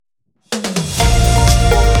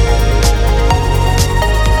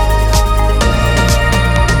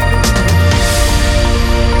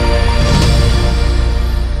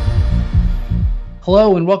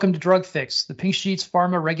Hello and welcome to Drug Fix, the Pink Sheet's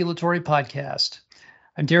Pharma Regulatory Podcast.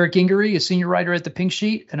 I'm Derek Gingery, a senior writer at the Pink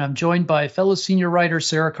Sheet, and I'm joined by fellow senior writer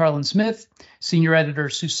Sarah Carlin-Smith, senior editor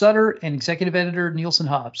Sue Sutter, and executive editor Nielsen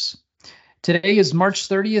Hobbs. Today is March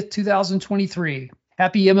 30th, 2023.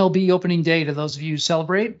 Happy MLB opening day to those of you who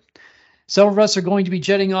celebrate. Several of us are going to be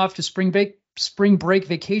jetting off to spring break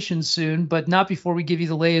vacation soon, but not before we give you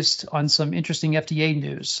the latest on some interesting FDA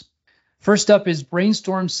news. First up is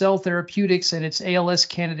BrainStorm's Cell Therapeutics and its ALS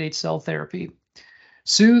candidate cell therapy.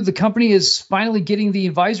 Sue, the company is finally getting the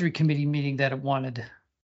advisory committee meeting that it wanted.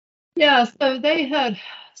 Yeah, so they had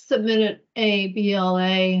submitted a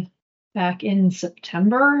BLA back in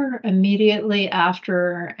September, immediately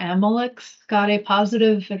after Amylyx got a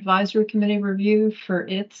positive advisory committee review for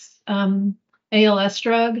its ALS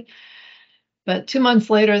drug. But 2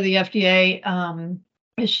 months later, the FDA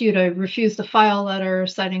issued a refuse to file letter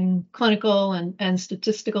citing clinical and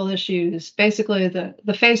statistical issues. Basically,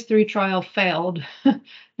 the phase 3 trial failed.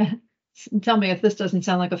 Tell me if this doesn't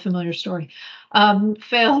sound like a familiar story.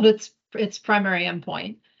 Failed its primary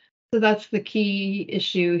endpoint. So that's the key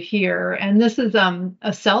issue here. And this is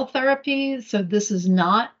a cell therapy. So this is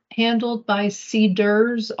not handled by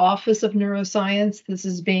CDER's Office of Neuroscience. This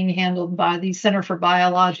is being handled by the Center for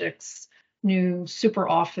Biologics' new super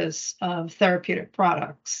office of therapeutic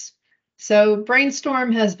products. So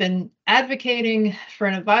BrainStorm has been advocating for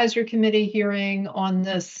an advisory committee hearing on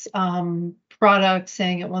this product,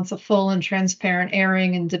 saying it wants a full and transparent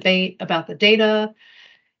airing and debate about the data.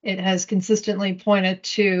 It has consistently pointed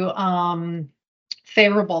to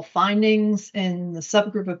favorable findings in the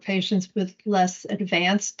subgroup of patients with less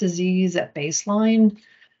advanced disease at baseline.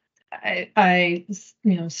 I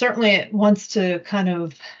certainly it wants to kind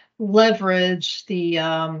of leverage the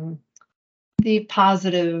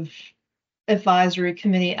positive advisory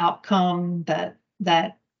committee outcome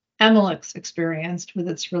that Amylyx experienced with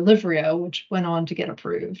its Relivrio, which went on to get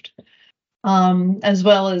approved, as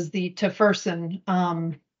well as the Tofersen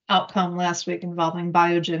outcome last week involving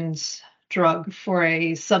Biogen's drug for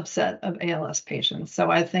a subset of ALS patients.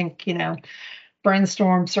 So I think,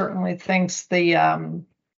 BrainStorm certainly thinks the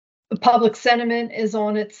public sentiment is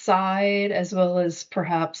on its side, as well as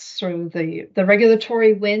perhaps sort of the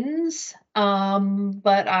regulatory wins.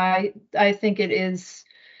 But I think it is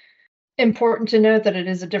important to note that it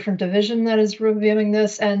is a different division that is reviewing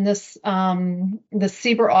this, and this the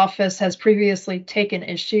CBER office has previously taken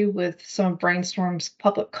issue with some of BrainStorm's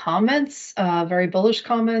public comments, very bullish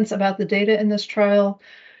comments about the data in this trial,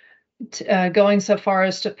 going so far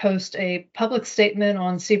as to post a public statement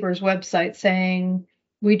on CBER's website saying,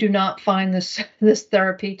 "We do not find this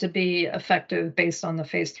therapy to be effective based on the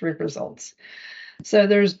phase 3 results." So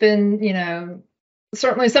there's been,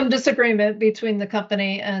 certainly some disagreement between the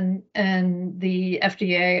company and the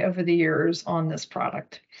FDA over the years on this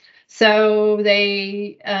product. So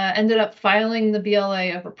they ended up filing the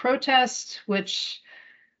BLA over protest, which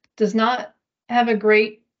does not have a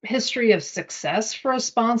great history of success for a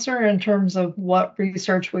sponsor in terms of what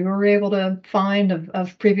research we were able to find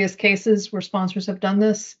of previous cases where sponsors have done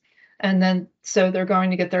this. And then, so they're going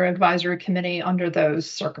to get their advisory committee under those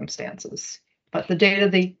circumstances. But the date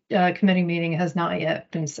of the committee meeting has not yet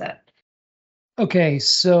been set. Okay,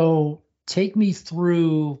 so take me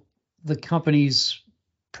through the company's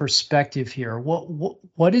perspective here.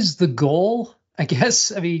 What is the goal? I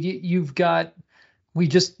guess, I mean, you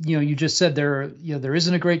just said there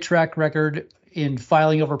isn't a great track record in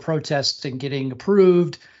filing over protest and getting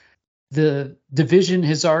approved. The division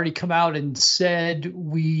has already come out and said,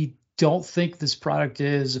 we don't think this product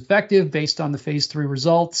is effective based on the phase 3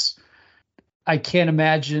 results. I can't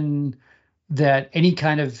imagine that any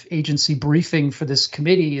kind of agency briefing for this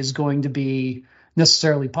committee is going to be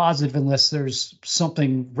necessarily positive unless there's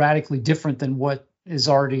something radically different than what has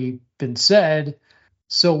already been said.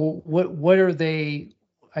 So what are they,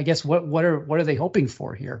 I guess, what are they hoping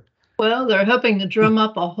for here? Well, they're hoping to drum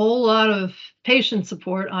up a whole lot of patient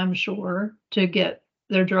support, I'm sure, to get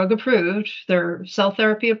their drug approved, their cell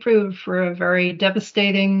therapy approved for a very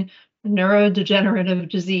devastating neurodegenerative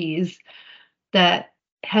disease that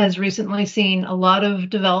has recently seen a lot of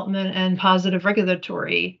development and positive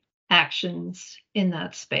regulatory actions in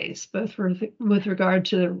that space, both with regard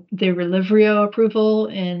to the Relivrio approval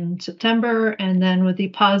in September and then with the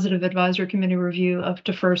positive advisory committee review of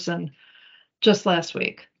Tofersen just last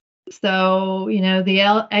week. So, the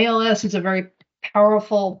ALS is a very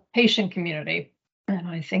powerful patient community. And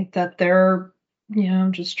I think that they're,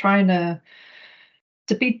 just trying to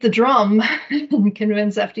beat the drum and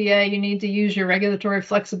convince FDA you need to use your regulatory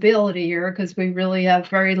flexibility here because we really have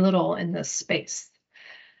very little in this space.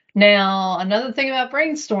 Now, another thing about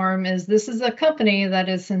Brainstorm is this is a company that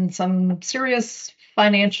is in some serious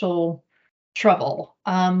financial trouble.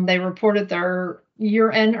 They reported their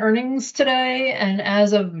year-end earnings today, and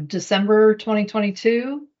as of December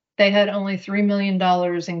 2022, they had only $3 million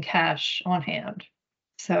in cash on hand.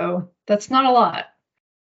 So that's not a lot.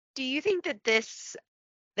 Do you think that this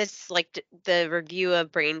the review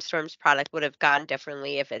of Brainstorm's product would have gone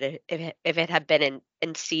differently if it had been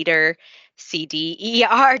in Cedar,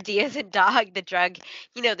 CDER, as in dog, the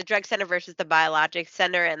drug center versus the biologics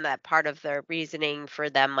center, and that part of the reasoning for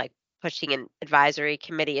them pushing an advisory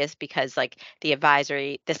committee is because this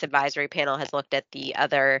advisory panel has looked at the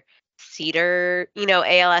other Cedar,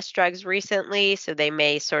 ALS drugs recently, so they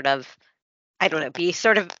may sort of, I don't know, be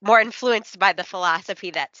sort of more influenced by the philosophy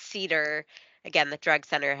that Cedar, again, the drug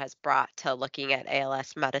center, has brought to looking at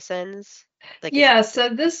ALS medicines. So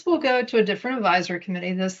this will go to a different advisory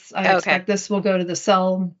committee. I Okay. expect this will go to the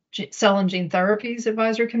Cell and Gene Therapies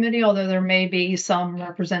Advisory Committee, although there may be some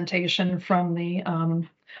representation from the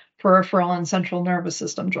Peripheral and Central Nervous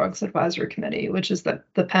System Drugs Advisory Committee, which is the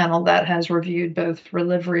panel that has reviewed both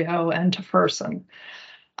Relyvrio and Tofersen.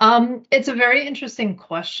 It's a very interesting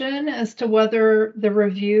question as to whether the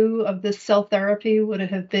review of this cell therapy would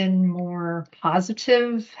have been more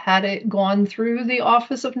positive had it gone through the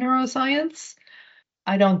Office of Neuroscience.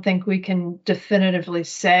 I don't think we can definitively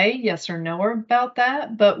say yes or no about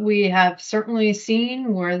that, but we have certainly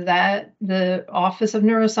seen where the Office of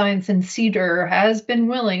Neuroscience in Cedar has been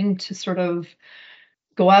willing to sort of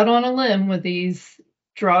go out on a limb with these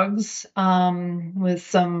drugs with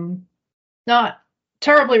some not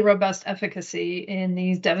terribly robust efficacy in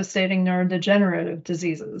these devastating neurodegenerative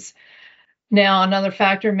diseases. Now, another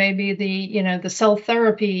factor may be the cell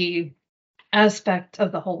therapy aspect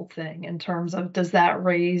of the whole thing in terms of, does that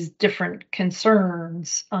raise different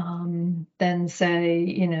concerns than, say,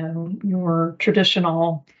 your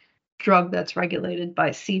traditional drug that's regulated by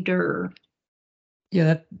CDER?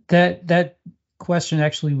 Yeah, that question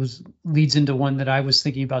actually leads into one that I was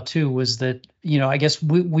thinking about too, was that, I guess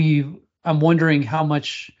I'm wondering how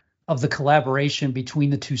much of the collaboration between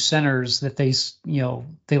the two centers that they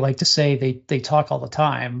like to say they talk all the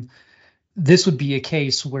time. This would be a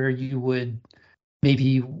case where you would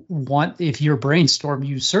maybe want, if you're Brainstorm,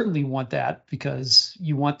 you certainly want that because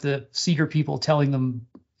you want the Cedar people telling them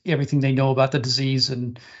everything they know about the disease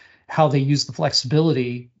and how they use the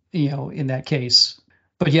flexibility, in that case.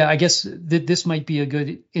 But yeah, I guess this might be a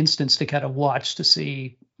good instance to kind of watch to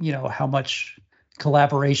see, how much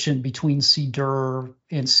collaboration between CDER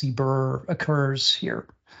and CBER occurs here.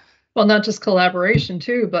 Well, not just collaboration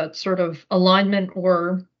too, but sort of alignment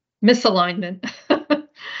or misalignment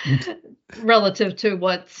relative to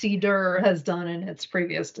what CDER has done in its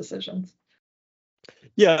previous decisions.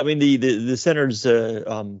 Yeah, I mean the centers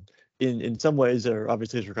in some ways are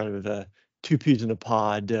obviously kind of two peas in a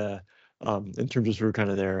pod in terms of sort of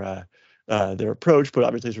kind of their approach, but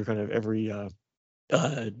obviously sort of kind of every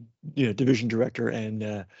division director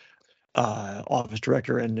and office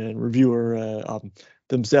director and reviewer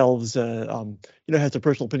themselves has their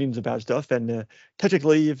personal opinions about stuff, and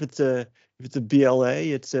technically if it's a BLA,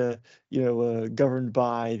 it's governed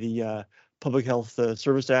by the Public Health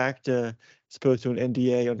Service Act as opposed to an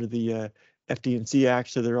NDA under the FD&C Act,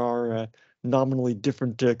 so there are nominally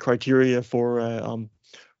different criteria for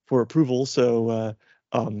approval. So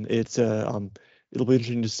it'll be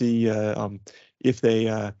interesting to see if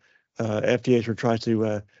they FDA sort of tries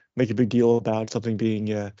to make a big deal about something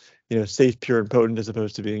being safe, pure, and potent as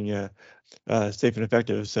opposed to being safe and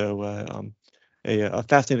effective. So a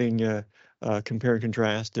fascinating compare and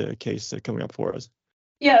contrast case coming up for us.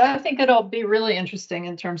 Yeah, I think it'll be really interesting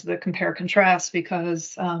in terms of the compare contrast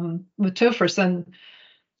because with Tofersen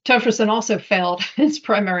also failed its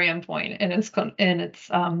primary endpoint in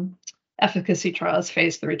its efficacy trial, its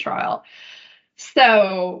phase 3 trial.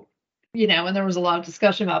 So, and there was a lot of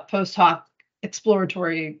discussion about post hoc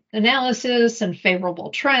exploratory analysis and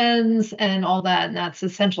favorable trends and all that. And that's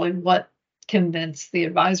essentially what convinced the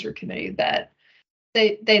advisory committee that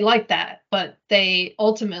they liked that, but they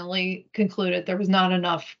ultimately concluded there was not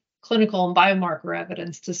enough clinical and biomarker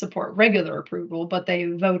evidence to support regular approval, but they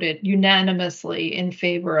voted unanimously in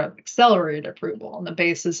favor of accelerated approval on the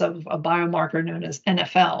basis of a biomarker known as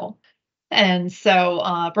NFL. And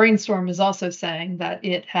so Brainstorm is also saying that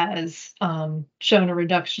it has shown a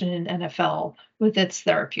reduction in NFL with its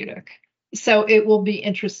therapeutic. So it will be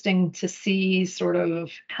interesting to see sort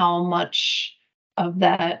of how much of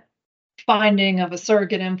that finding of a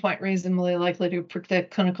surrogate endpoint reasonably likely to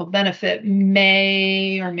predict clinical benefit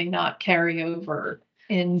may or may not carry over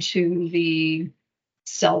into the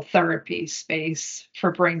cell therapy space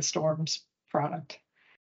for BrainStorm's product.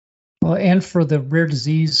 Well, and for the rare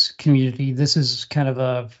disease community, this is kind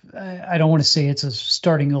of I don't want to say it's a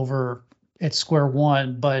starting over at square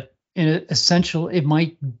one, but it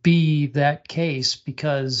might be that case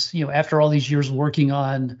because, after all these years working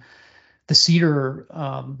on the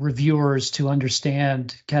CEDAR reviewers to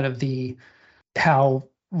understand kind of how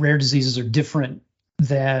rare diseases are different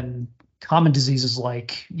than common diseases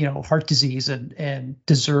like, heart disease and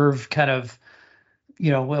deserve kind of,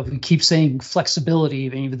 well, we keep saying flexibility. I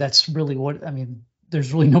mean, that's really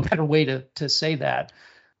there's really no better way to say that.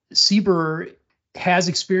 CBER has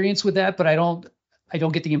experience with that, but I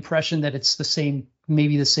don't get the impression that it's the same,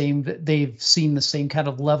 they've seen the same kind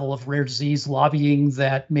of level of rare disease lobbying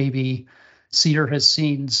that maybe CEDAR has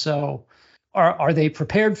seen. So are they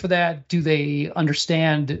prepared for that? Do they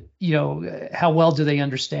understand, how well do they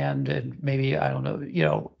understand? And maybe, I don't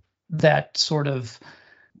know, that sort of,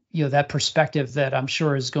 that perspective that I'm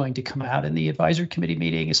sure is going to come out in the advisory committee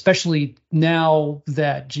meeting, especially now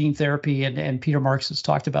that gene therapy, and Peter Marks has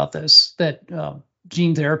talked about this, that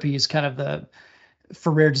gene therapy is kind of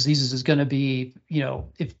for rare diseases is going to be,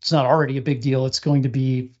 if it's not already a big deal, it's going to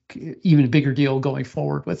be even a bigger deal going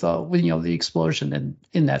forward with the explosion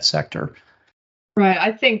in that sector. Right.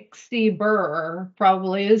 I think CBER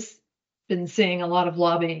probably has been seeing a lot of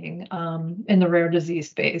lobbying in the rare disease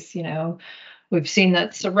space. We've seen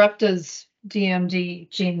that Sarepta's DMD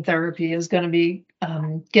gene therapy is going to be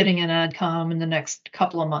getting an Adcomm in the next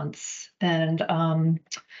couple of months. And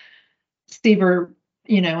CBER,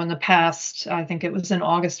 in the past, I think it was in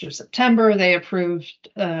August or September, they approved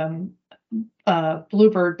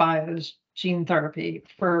Bluebird Bio's gene therapy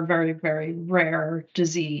for a very, very rare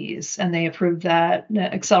disease. And they approved that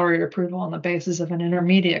accelerated approval on the basis of an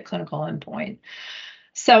intermediate clinical endpoint.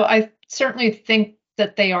 So I certainly think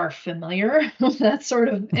that they are familiar with that sort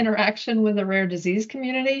of interaction with the rare disease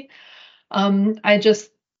community. I just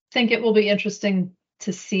think it will be interesting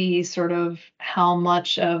to see sort of how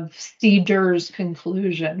much of CEDAR's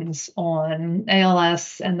conclusions on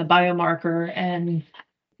ALS and the biomarker and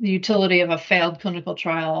the utility of a failed clinical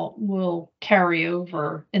trial will carry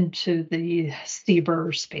over into the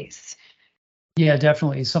CBER space. Yeah,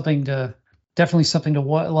 definitely something to a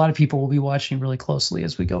lot of people will be watching really closely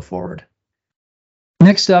as we go forward.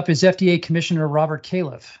 Next up is FDA Commissioner Robert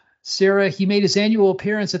Califf. Sarah, he made his annual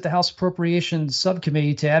appearance at the House Appropriations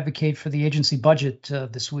Subcommittee to advocate for the agency budget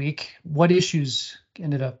this week. What issues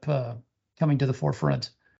ended up coming to the forefront?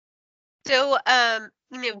 So,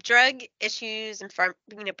 drug issues and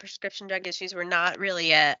prescription drug issues were not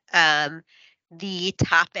really the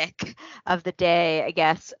topic of the day, I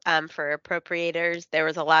guess, for appropriators. There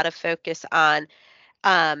was a lot of focus on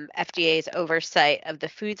FDA's oversight of the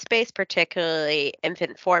food space, particularly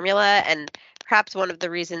infant formula, and perhaps one of the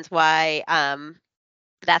reasons why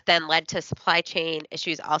that then led to supply chain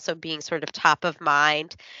issues also being sort of top of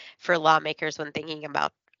mind for lawmakers when thinking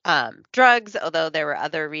about drugs, although there were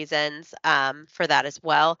other reasons for that as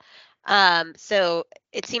well. So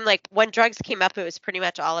it seemed like when drugs came up, it was pretty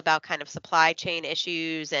much all about kind of supply chain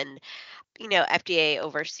issues and FDA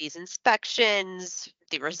oversees inspections,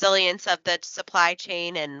 the resilience of the supply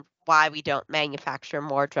chain, and why we don't manufacture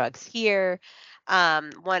more drugs here.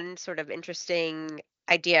 One sort of interesting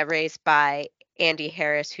idea raised by Andy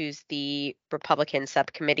Harris, who's the Republican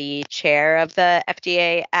subcommittee chair of the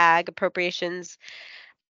FDA Ag Appropriations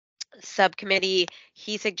Subcommittee,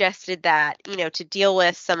 he suggested that, to deal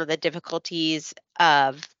with some of the difficulties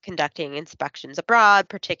of conducting inspections abroad,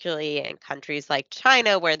 particularly in countries like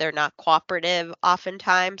China, where they're not cooperative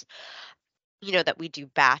oftentimes, that we do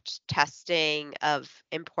batch testing of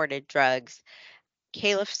imported drugs.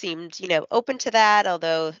 Califf seemed, open to that,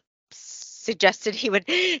 although suggested he would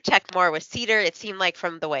check more with CEDAR. It seemed like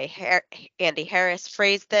from the way Andy Harris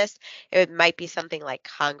phrased this, it might be something like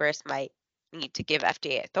Congress might need to give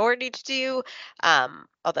FDA authority to do,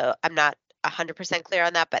 although I'm not 100% clear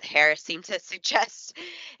on that, but Harris seemed to suggest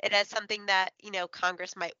it as something that,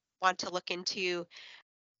 Congress might want to look into.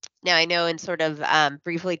 Now, I know in sort of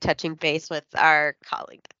briefly touching base with our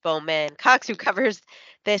colleague Bowman Cox, who covers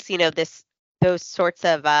this, those sorts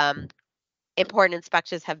of important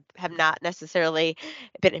inspections have not necessarily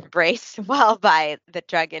been embraced well by the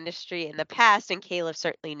drug industry in the past. And Califf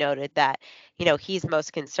certainly noted that, he's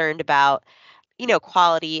most concerned about,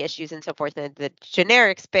 quality issues and so forth in the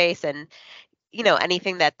generic space. And,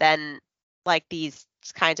 anything that then, like these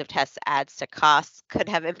kinds of tests adds to costs could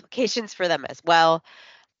have implications for them as well.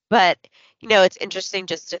 But, it's interesting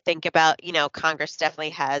just to think about, Congress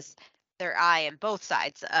definitely has their eye on both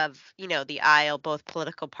sides of, the aisle. Both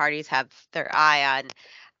political parties have their eye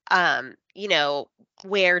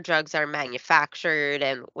where drugs are manufactured,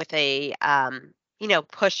 and with a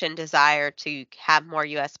push and desire to have more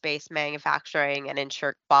US-based manufacturing and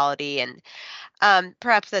ensure quality. And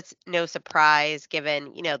perhaps that's no surprise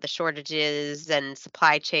given, the shortages and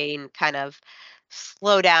supply chain kind of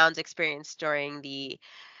slowdowns experienced during the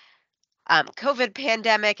COVID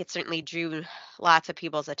pandemic. It certainly drew lots of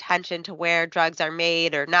people's attention to where drugs are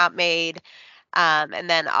made or not made. And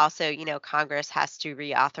then also, Congress has to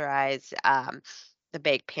reauthorize the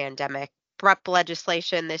big pandemic PrEP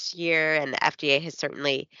legislation this year, and the FDA has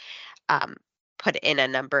certainly um, put in a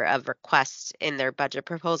number of requests in their budget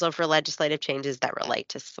proposal for legislative changes that relate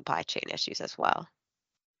to supply chain issues as well.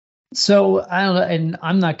 So I don't know, and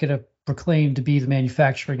I'm not going to proclaim to be the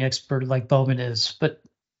manufacturing expert like Bowman is, but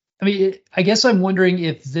I mean, I guess I'm wondering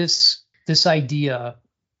if this idea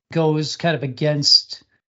goes kind of against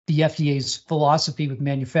the FDA's philosophy with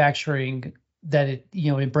manufacturing that it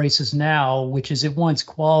embraces now, which is it wants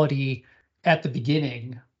quality at the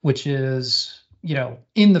beginning, which is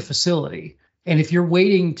in the facility. And if you're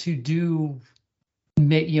waiting to do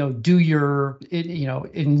your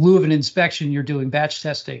in lieu of an inspection, you're doing batch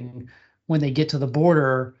testing when they get to the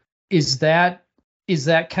border. Is that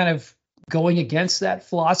kind of going against that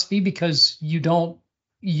philosophy, because you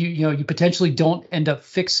potentially don't end up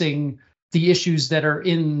fixing the issues that are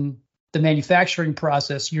in the manufacturing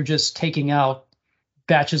process? You're just taking out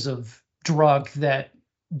batches of drug that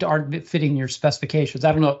aren't fitting your specifications.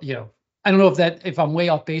 I don't know if I'm way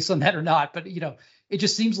off base on that or not, but it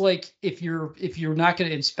just seems like if you're not going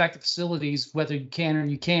to inspect the facilities, whether you can or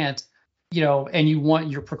you can't, and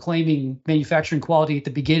you're proclaiming manufacturing quality at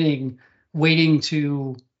the beginning, waiting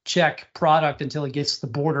to check product until it gets to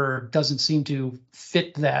the border doesn't seem to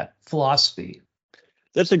fit that philosophy.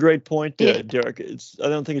 That's a great point, Derek. I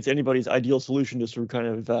don't think it's anybody's ideal solution to sort of kind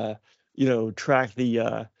of track the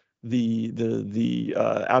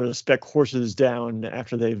out of spec horses down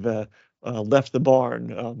after they've left the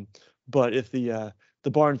barn. But if the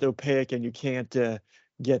barn's opaque and you can't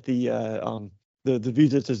get the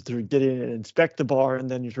visitors to get in and inspect the barn,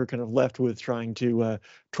 then you're sort of kind of left with trying to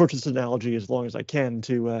torch this analogy as long as I can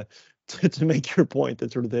to make your point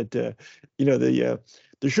that sort of that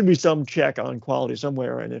there should be some check on quality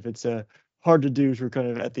somewhere, and if it's hard to do sort of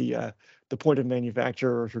kind of at the point of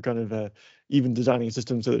manufacture, or sort of kind of even designing a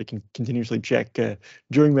system so that it can continuously check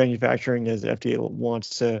during manufacturing, as the FDA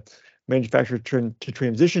wants manufacturers to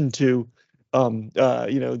transition to.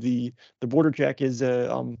 The border check is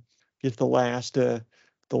the last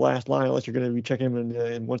line, unless you're going to be checking them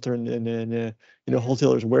in once they're in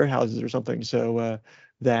wholesalers' warehouses or something. So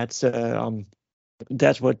that's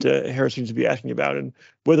what Harris seems to be asking about, and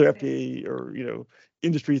whether FDA or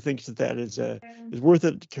industry thinks that is worth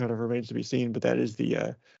it kind of remains to be seen. But that is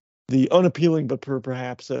the unappealing but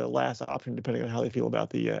perhaps last option, depending on how they feel about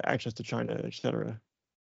the access to China, etc.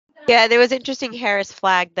 Yeah, there was interesting. Harris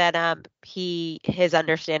flagged that his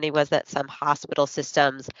understanding was that some hospital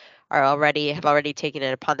systems have already taken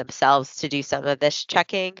it upon themselves to do some of this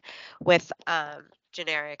checking with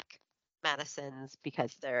generic medicines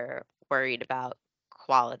because they're worried about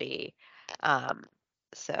quality. But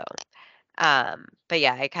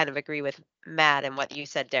yeah, I kind of agree with Matt and what you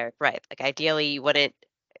said, Derek. Right, like ideally you'd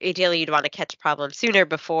want to catch problems sooner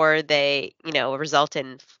before they result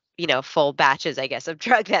in full batches, I guess, of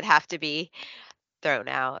drug that have to be thrown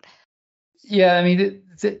out. Yeah, I mean,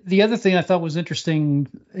 the other thing I thought was interesting,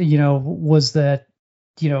 was that,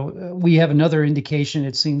 we have another indication,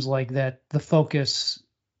 it seems like, that the focus,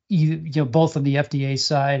 both on the FDA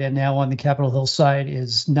side and now on the Capitol Hill side,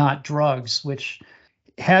 is not drugs, which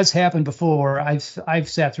has happened before. I've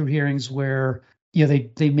sat through hearings where,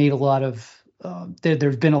 they made a lot of,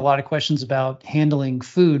 there's been a lot of questions about handling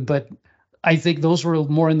food, but I think those were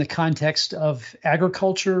more in the context of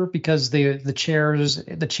agriculture, because the chair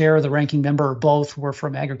or the ranking member, both were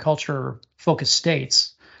from agriculture-focused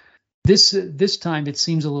states. This time it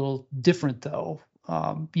seems a little different, though.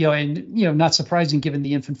 Not surprising given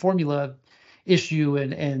the infant formula issue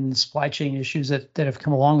and supply chain issues that have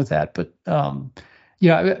come along with that. But I'm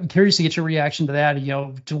curious to get your reaction to that.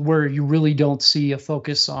 To where you really don't see a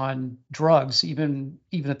focus on drugs, even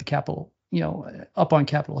at the Capitol, up on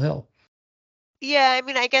Capitol Hill. Yeah, I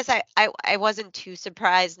mean, I guess I wasn't too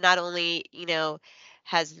surprised. Not only,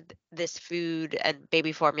 has this food and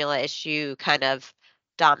baby formula issue kind of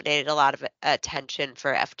dominated a lot of attention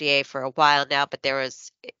for FDA for a while now, but there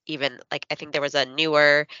was even, like, I think there was a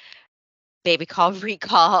newer baby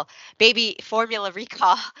formula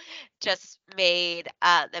recall just made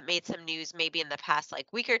that made some news maybe in the past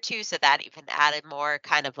like week or two. So that even added more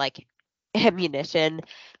kind of like ammunition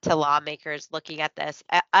to lawmakers looking at this.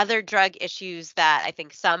 Other drug issues that I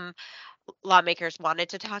think some lawmakers wanted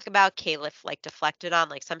to talk about, Caliph like deflected on.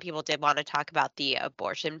 Like some people did want to talk about the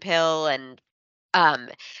abortion pill and um,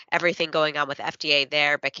 everything going on with FDA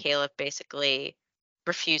there, but Caliph basically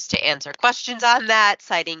refused to answer questions on that,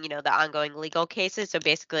 citing, the ongoing legal cases. So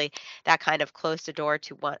basically, that kind of closed the door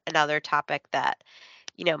to another topic that,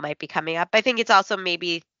 might be coming up. I think it's also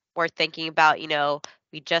maybe worth thinking about,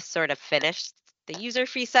 we just sort of finished the user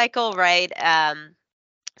fee cycle, right?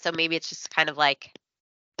 So maybe it's just kind of like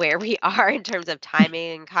where we are in terms of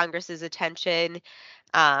timing Congress's attention.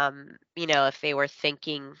 If they were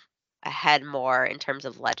thinking ahead more in terms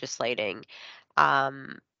of legislating,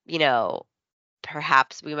 um, you know,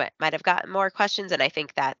 perhaps we might have gotten more questions. And I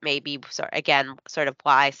think that may be again sort of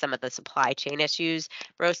why some of the supply chain issues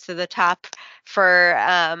rose to the top for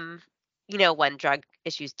when drug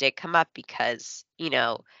issues did come up, because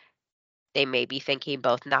they may be thinking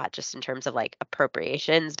both not just in terms of like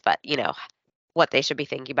appropriations, but what they should be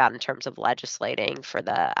thinking about in terms of legislating for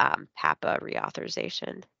the HAPA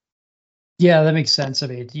reauthorization. Yeah, that makes sense. I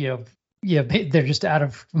mean, yeah, they're just out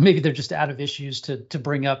of issues to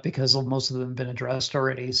bring up because most of them have been addressed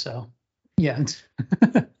already. So, yeah.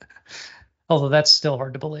 Although that's still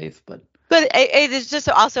hard to believe, but it is just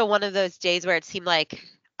also one of those days where it seemed like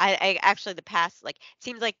I actually the past like it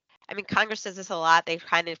seems like I mean Congress does this a lot. They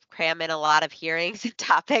kind of cram in a lot of hearings and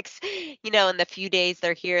topics, in the few days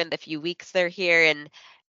they're here and the few weeks they're here, and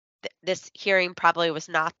this hearing probably was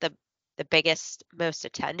not the biggest, most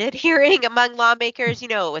attended hearing among lawmakers.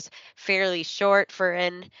 It was fairly short for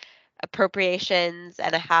an appropriations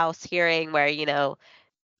and a House hearing where, the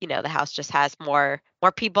House just has more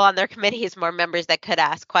people on their committees, more members that could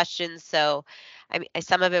ask questions. So, I mean,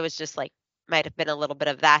 some of it was just like might have been a little bit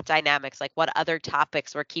of that dynamics, like what other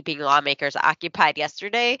topics were keeping lawmakers occupied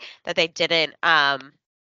yesterday that they didn't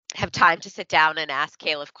have time to sit down and ask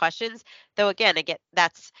Caliph questions. Though again,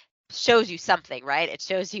 that's shows you something, right? It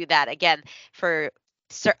shows you that again, for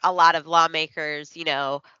a lot of lawmakers,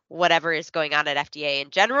 whatever is going on at FDA in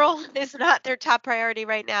general is not their top priority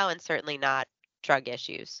right now, and certainly not drug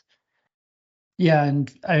issues. yeah,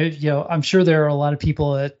 and I'm sure there are a lot of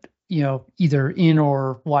people that either in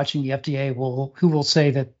or watching the FDA who will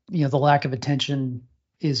say that the lack of attention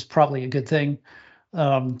is probably a good thing,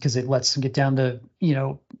 because it lets them get down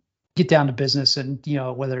to business, and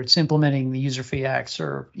whether it's implementing the user fee acts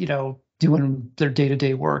or doing their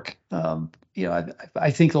day-to-day work.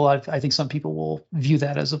 I think some people will view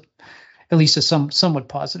that as at least a somewhat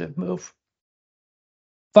positive move.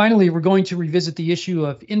 Finally, we're going to revisit the issue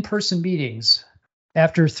of in-person meetings.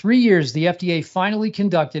 After 3 years, the FDA finally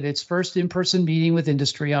conducted its first in-person meeting with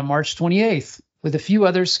industry on March 28th, with a few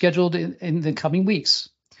others scheduled in the coming weeks.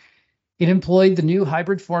 It employed the new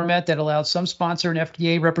hybrid format that allowed some sponsor and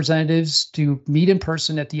FDA representatives to meet in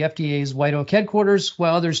person at the FDA's White Oak headquarters,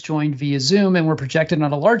 while others joined via Zoom and were projected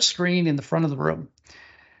on a large screen in the front of the room.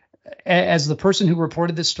 As the person who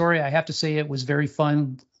reported this story, I have to say it was very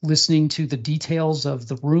fun listening to the details of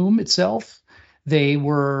the room itself.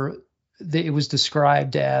 It was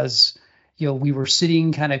described as, we were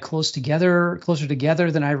sitting kind of closer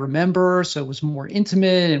together than I remember. So it was more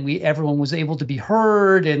intimate, and everyone was able to be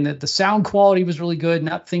heard, and the sound quality was really good.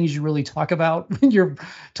 Not things you really talk about when you're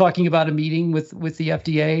talking about a meeting with the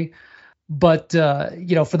FDA. But,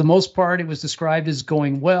 for the most part, it was described as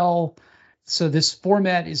going well. So this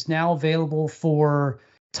format is now available for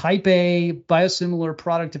Type A, biosimilar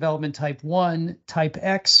product development Type 1, Type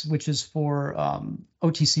X, which is for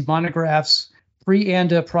OTC monographs,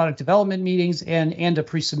 pre-ANDA product development meetings, and ANDA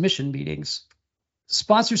pre-submission meetings.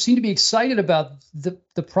 Sponsors seem to be excited about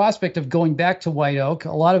the prospect of going back to White Oak.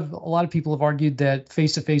 A lot of people have argued that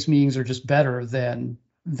face-to-face meetings are just better than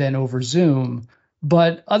over Zoom,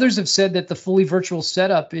 but others have said that the fully virtual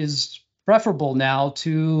setup is preferable now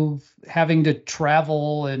to having to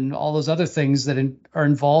travel and all those other things that are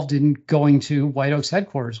involved in going to White Oak's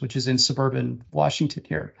headquarters, which is in suburban Washington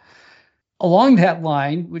here. Along that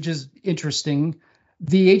line, which is interesting,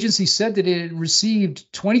 the agency said that it had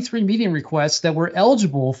received 23 meeting requests that were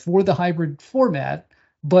eligible for the hybrid format,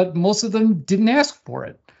 but most of them didn't ask for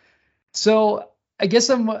it. So I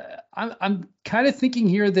guess I'm kind of thinking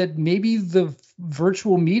here that maybe the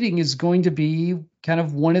virtual meeting is going to be kind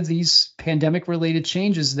of one of these pandemic-related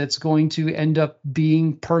changes that's going to end up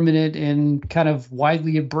being permanent and kind of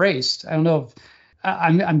widely embraced. I don't know.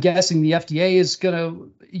 I'm guessing the FDA is going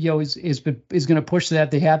to is going to push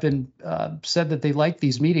that. They have been said that they like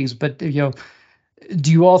these meetings, but do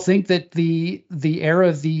you all think that the era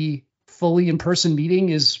of the fully in-person meeting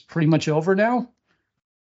is pretty much over now?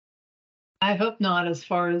 I hope not, as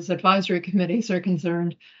far as advisory committees are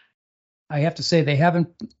concerned. I have to say they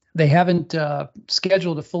haven't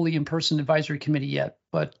scheduled a fully in-person advisory committee yet,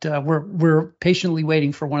 but we're patiently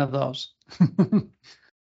waiting for one of those.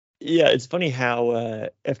 Yeah, it's funny how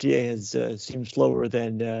FDA has seemed slower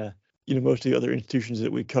than most of the other institutions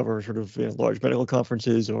that we cover, sort of large medical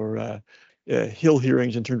conferences or Hill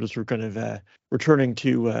hearings in terms of sort of kind of returning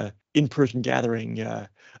to in-person gathering.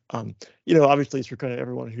 Obviously, sort of kind of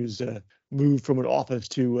everyone who's moved from an office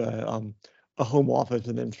to a home office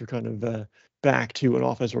and then sort of kind of back to an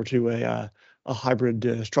office or to a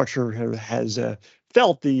hybrid structure has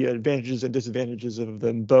felt the advantages and disadvantages of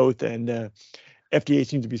them both, and FDA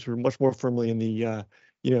seems to be sort of much more firmly in the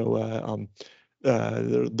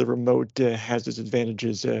the remote has its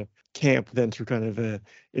advantages camp than through kind of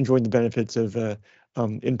enjoying the benefits of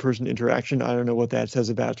in-person interaction. I don't know what that says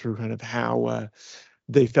about through kind of how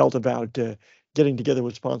they felt about getting together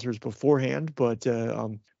with sponsors beforehand, but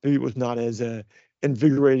maybe it was not as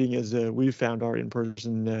invigorating as we found our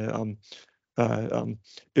in-person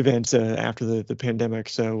events after the pandemic.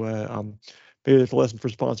 So maybe there's a lesson for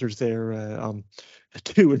sponsors there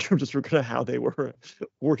too, in terms of sort of how they were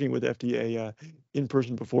working with FDA in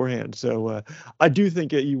person beforehand. So I do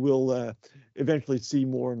think you will eventually see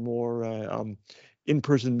more and more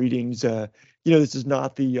in-person meetings. This is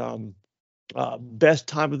not the best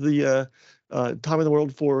time of the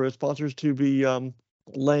world for sponsors to be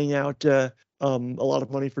laying out a lot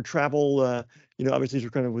of money for travel. Obviously, we're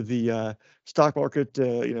kind of with the stock market.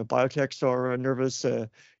 Biotechs are nervous.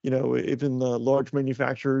 Even the large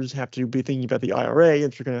manufacturers have to be thinking about the IRA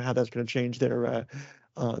and sort of how that's going to change their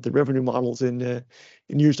revenue models in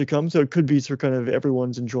years to come. So it could be sort of kind of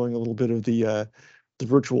everyone's enjoying a little bit of the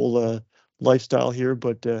virtual lifestyle here.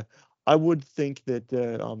 But I would think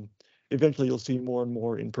that eventually you'll see more and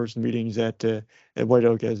more in-person meetings at White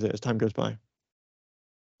Oak as time goes by.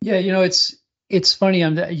 Yeah, it's funny.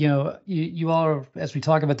 You all are, as we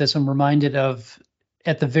talk about this, I'm reminded of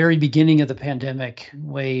at the very beginning of the pandemic,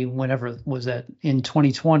 whenever was that, in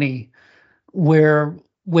 2020, where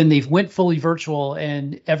when they went fully virtual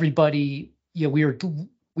and everybody, we were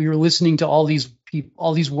listening to all these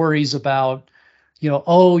worries about, you're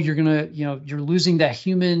losing that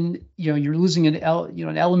human, you're losing an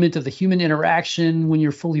element of the human interaction when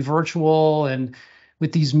you're fully virtual. And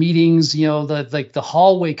with these meetings, the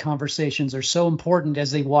hallway conversations are so important as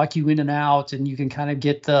they walk you in and out, and you can kind of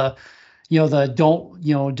get the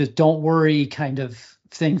don't worry kind of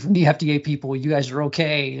thing from the FDA people. You guys are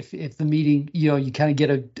okay. If the meeting, you kind of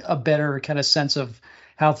get a better kind of sense of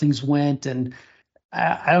how things went. And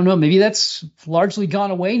I don't know, maybe that's largely gone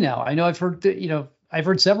away now. I know I've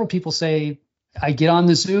heard several people say, I get on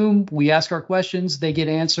the Zoom, we ask our questions, they get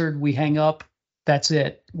answered, we hang up, that's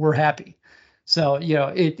it, we're happy. So, but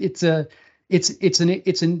and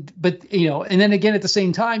then again, at the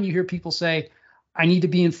same time, you hear people say, I need to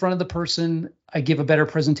be in front of the person. I give a better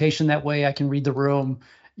presentation that way. I can read the room.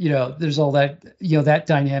 There's all that, that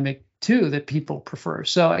dynamic too, that people prefer.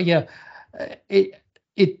 So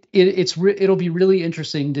it'll be really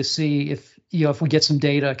interesting to see if we get some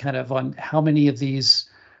data kind of on how many of these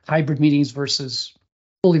hybrid meetings versus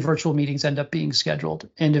fully virtual meetings end up being scheduled.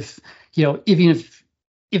 And if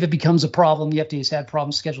it becomes a problem, the FDA's had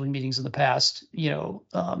problems scheduling meetings in the past,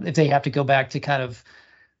 if they have to go back to kind of,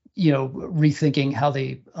 rethinking how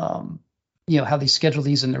they schedule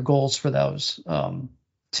these and their goals for those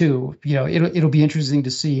too, it'll be interesting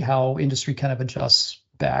to see how industry kind of adjusts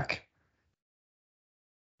back.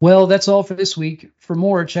 Well, that's all for this week. For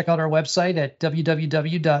more, check out our website at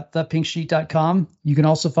www.thepinksheet.com. You can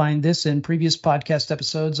also find this and previous podcast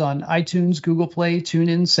episodes on iTunes, Google Play,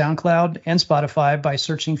 TuneIn, SoundCloud, and Spotify by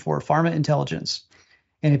searching for Pharma Intelligence.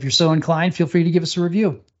 And if you're so inclined, feel free to give us a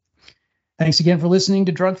review. Thanks again for listening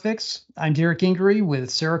to Drug Fix. I'm Derek Gingery with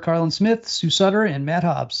Sarah Carlin Smith, Sue Sutter, and Matt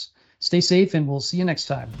Hobbs. Stay safe, and we'll see you next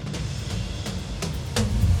time.